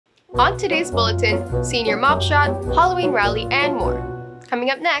On today's bulletin, senior mob shot, Halloween rally, and more. Coming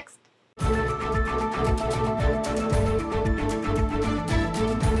up next.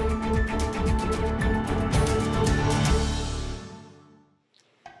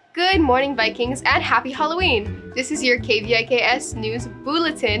 Good morning, Vikings, and happy Halloween! This is your KVIKS News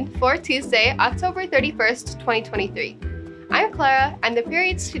Bulletin for Tuesday, October 31st, 2023. I'm Clara, and the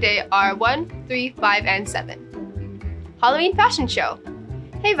periods today are 1, 3, 5, and 7. Halloween Fashion Show.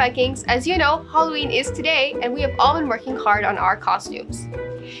 Hey Vikings, as you know, Halloween is today, and we have all been working hard on our costumes.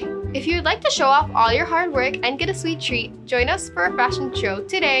 If you'd like to show off all your hard work and get a sweet treat, join us for a fashion show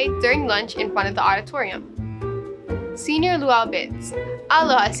today during lunch in front of the auditorium. Senior Luau Bids.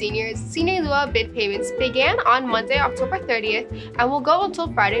 Aloha seniors! Senior Luau bid payments began on Monday, October 30th and will go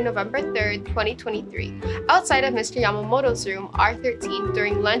until Friday, November 3rd, 2023, outside of Mr. Yamamoto's room, R13,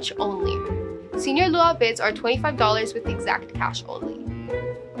 during lunch only. Senior Luau bids are $25 with exact cash only.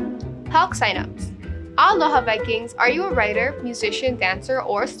 PALC signups. Aloha Vikings! Are you a writer, musician, dancer,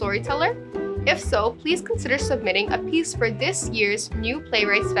 or storyteller? If so, please consider submitting a piece for this year's New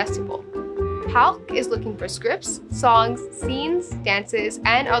Playwrights Festival. PALC is looking for scripts, songs, scenes, dances,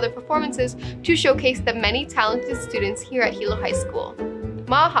 and other performances to showcase the many talented students here at Hilo High School.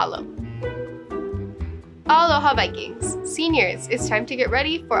 Mahalo! Aloha Vikings! Seniors, it's time to get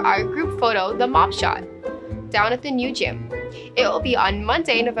ready for our group photo, the Mob Shot, down at the new gym. It will be on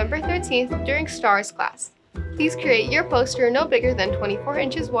Monday, November 13th during STARS class. Please create your poster no bigger than 24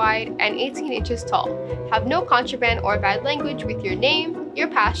 inches wide and 18 inches tall. Have no contraband or bad language with your name, your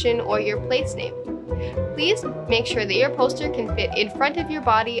passion, or your place name. Please make sure that your poster can fit in front of your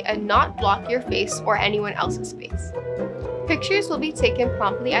body and not block your face or anyone else's face. Pictures will be taken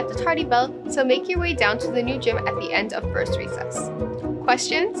promptly at the tardy bell, so make your way down to the new gym at the end of first recess.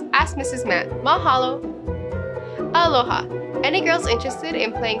 Questions? Ask Mrs. Mann. Mahalo! Aloha! Any girls interested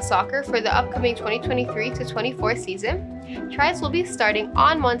in playing soccer for the upcoming 2023-24 season? Tries will be starting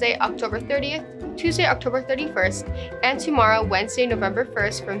on Monday, October 30th, Tuesday, October 31st, and tomorrow, Wednesday, November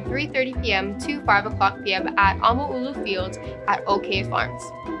 1st from 3:30 p.m. to 5:00 p.m. at Amo-Ulu Field at OK Farms.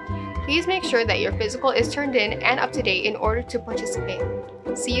 Please make sure that your physical is turned in and up to date in order to participate.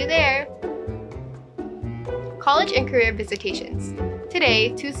 See you there! College and career visitations. Today,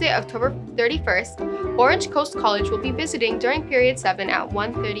 Tuesday, October 31st, Orange Coast College will be visiting during period 7 at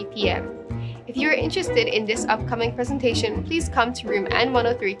 1:30 p.m. If you are interested in this upcoming presentation, please come to room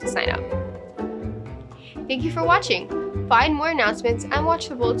N103 to sign up. Thank you for watching. Find more announcements and watch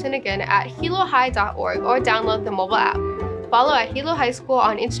the bulletin again at hilo-hi.org or download the mobile app. Follow at Hilo High School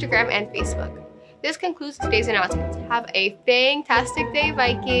on Instagram and Facebook. This concludes today's announcements. Have a fantastic day,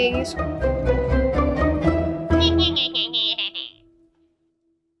 Vikings!